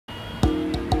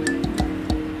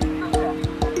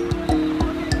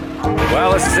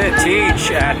Well, this is it,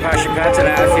 Teej at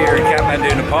Pashupatinath here in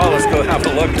Kathmandu, Nepal. Let's go have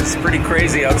a look. It's pretty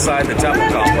crazy outside the temple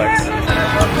complex.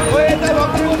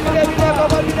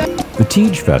 The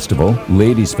Teej Festival,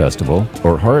 Ladies' Festival,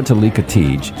 or Haritalika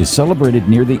Teej, is celebrated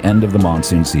near the end of the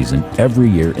monsoon season every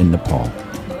year in Nepal.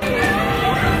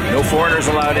 No foreigners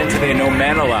allowed in today, no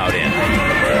men allowed in.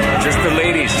 Just the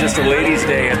ladies, just a ladies'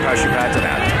 day at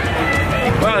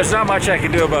Pashupatinath. Well, there's not much I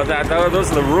can do about that.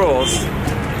 Those are the rules.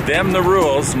 Them the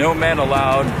rules, no men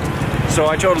allowed. So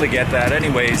I totally get that.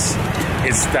 Anyways,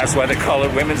 that's why they call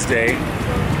it Women's Day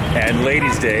and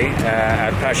Ladies' Day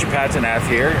at Pashupatinath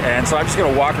here. And so I'm just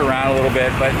going to walk around a little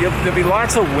bit, but there'll be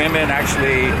lots of women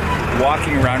actually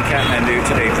walking around Kathmandu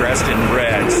today dressed in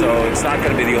red. So it's not going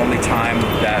to be the only time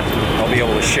that I'll be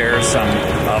able to share some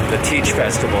of the Teej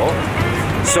Festival.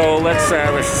 So let's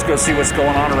just go see what's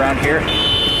going on around here.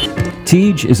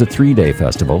 Teej is a 3-day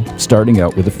festival, starting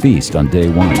out with a feast on day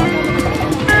 1. Well,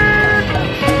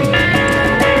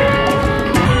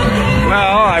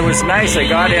 I was nice. I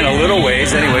got in a little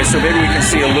ways anyway, so maybe we can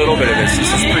see a little bit of this. This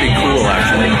is pretty cool,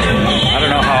 actually. I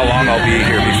don't know how long I'll be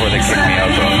here before they kick me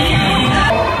out, though.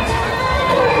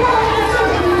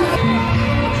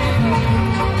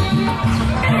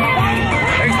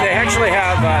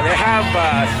 They have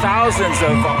thousands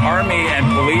of army and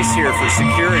police here for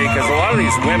security because a lot of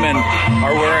these women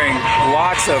are wearing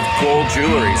lots of gold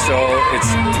jewelry, so it's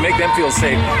to make them feel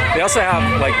safe. They also have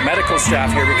like medical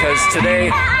staff here because today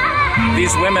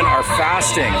these women are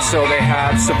fasting, so they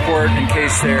have support in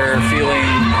case they're feeling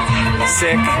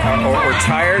sick or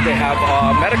tired. They have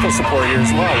medical support here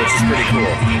as well, which is pretty cool.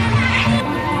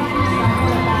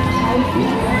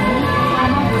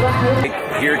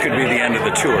 Here could be the end of the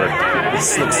tour.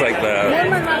 This looks like the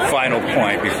final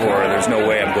point before there's no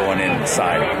way I'm going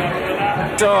inside.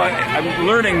 So I'm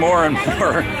learning more and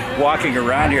more walking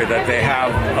around here that they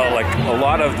have like a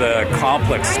lot of the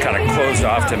complex is kind of closed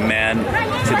off to men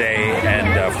today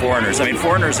and foreigners. I mean,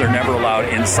 foreigners are never allowed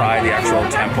inside the actual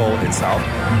temple itself,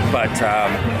 but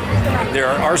there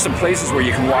are some places where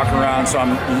you can walk around. So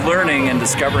I'm learning and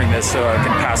discovering this so I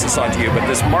can pass this on to you. But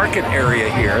this market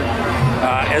area here,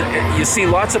 you see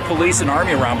lots of police and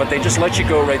army around, but they just let you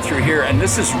go right through here. And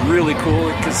this is really cool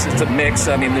because it's a mix.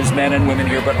 I mean, there's men and women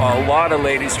here, but a lot of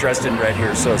ladies dressed in red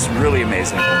here, so it's really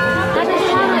amazing.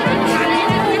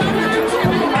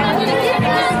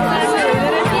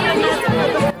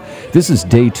 This is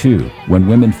day 2, when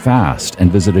women fast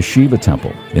and visit a Shiva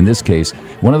temple, in this case,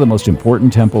 one of the most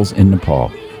important temples in Nepal,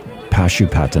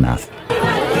 Pashupatinath.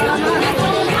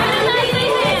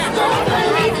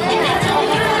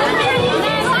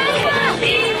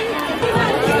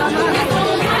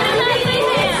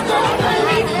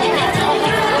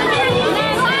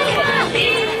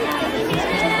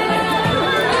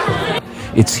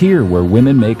 It's here where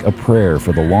women make a prayer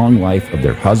for the long life of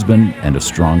their husband and a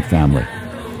strong family.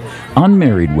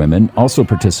 Unmarried women also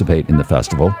participate in the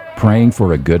festival, praying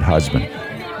for a good husband.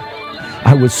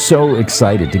 I was so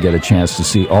excited to get a chance to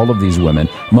see all of these women,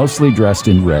 mostly dressed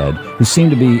in red, who seem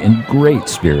to be in great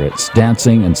spirits,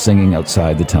 dancing and singing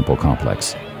outside the temple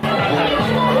complex.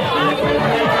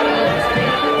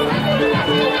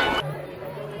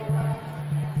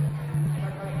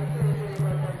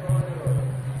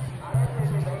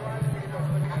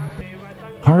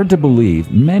 Hard to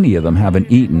believe many of them haven't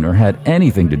eaten or had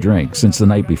anything to drink since the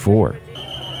night before.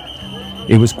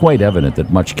 It was quite evident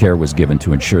that much care was given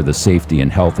to ensure the safety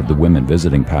and health of the women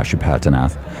visiting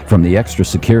Pashupatinath, from the extra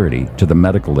security to the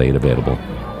medical aid available.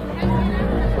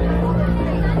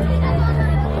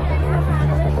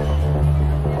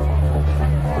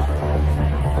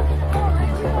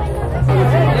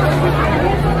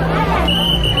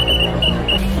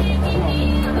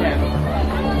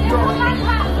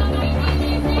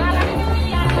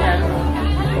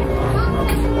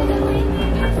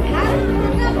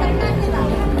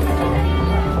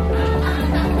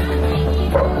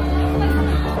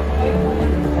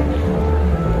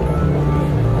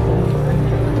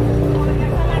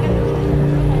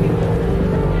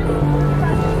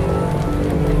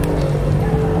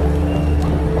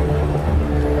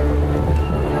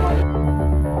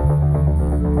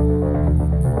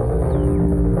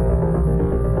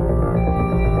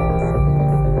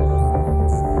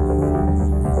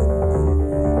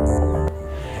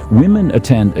 Women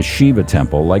attend a Shiva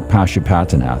temple like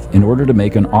Pashupatinath in order to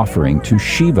make an offering to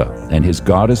Shiva and his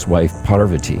goddess wife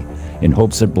Parvati in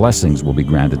hopes that blessings will be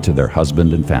granted to their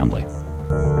husband and family.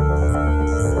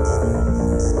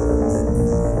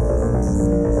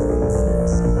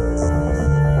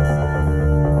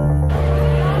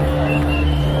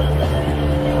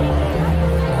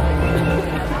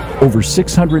 Over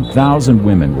 600,000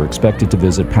 women were expected to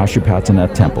visit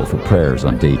Pashupatinath Temple for prayers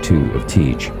on day 2 of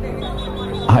Teej.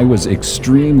 I was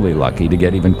extremely lucky to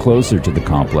get even closer to the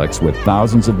complex, where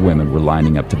thousands of women were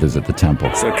lining up to visit the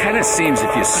temple. So it kind of seems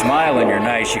if you smile and you're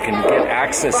nice, you can get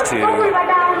access to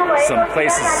some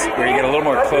places where you get a little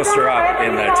more closer up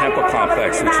in the temple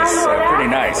complex, which is pretty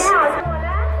nice.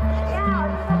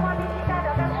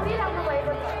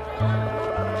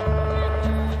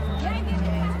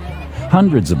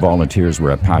 Hundreds of volunteers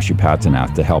were at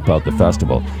Pashupatinath to help out the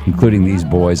festival, including these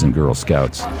boys and Girl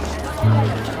Scouts.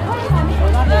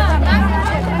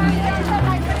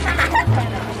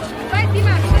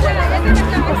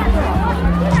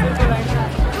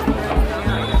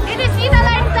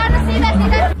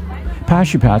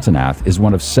 Pashupatinath is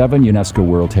one of 7 UNESCO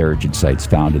World Heritage Sites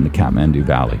found in the Kathmandu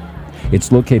Valley.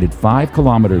 It's located 5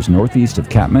 kilometers northeast of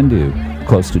Kathmandu,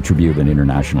 close to Tribhuvan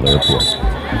International Airport.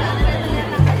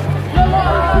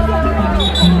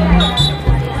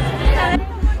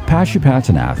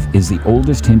 Pashupatinath is the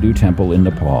oldest Hindu temple in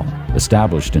Nepal,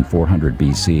 established in 400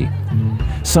 BC.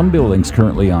 Some buildings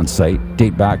currently on site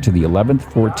date back to the 11th,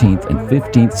 14th, and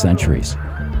 15th centuries.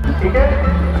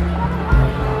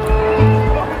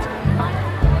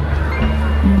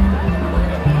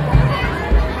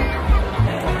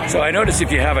 So I noticed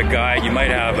if you have a guide, you might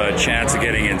have a chance of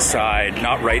getting inside,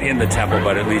 not right in the temple,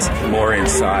 but at least more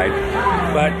inside.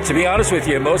 But to be honest with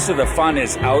you, most of the fun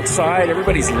is outside.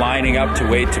 Everybody's lining up to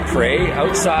wait to pray.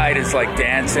 Outside is like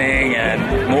dancing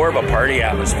and more of a party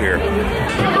atmosphere.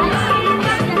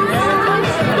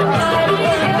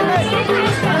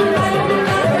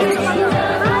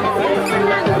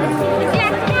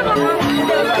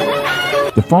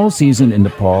 The fall season in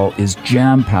Nepal is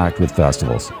jam-packed with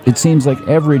festivals. It seems like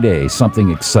every day something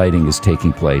exciting is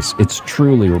taking place. It's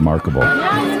truly remarkable.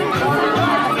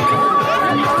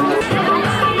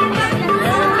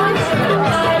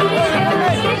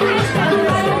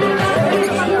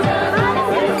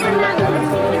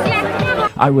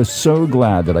 I was so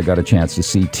glad that I got a chance to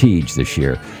see Teej this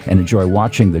year and enjoy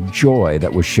watching the joy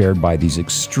that was shared by these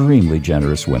extremely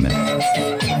generous women.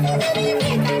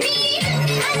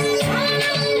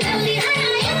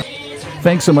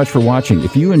 Thanks so much for watching.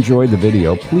 If you enjoyed the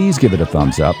video, please give it a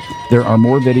thumbs up. There are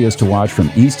more videos to watch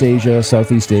from East Asia,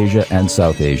 Southeast Asia, and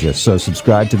South Asia, so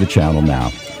subscribe to the channel now.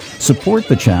 Support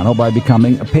the channel by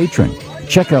becoming a patron.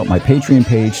 Check out my Patreon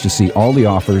page to see all the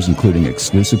offers, including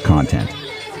exclusive content.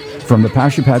 From the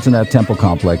Pashupatinath Temple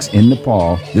Complex in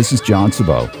Nepal, this is John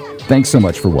Sabot. Thanks so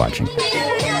much for watching.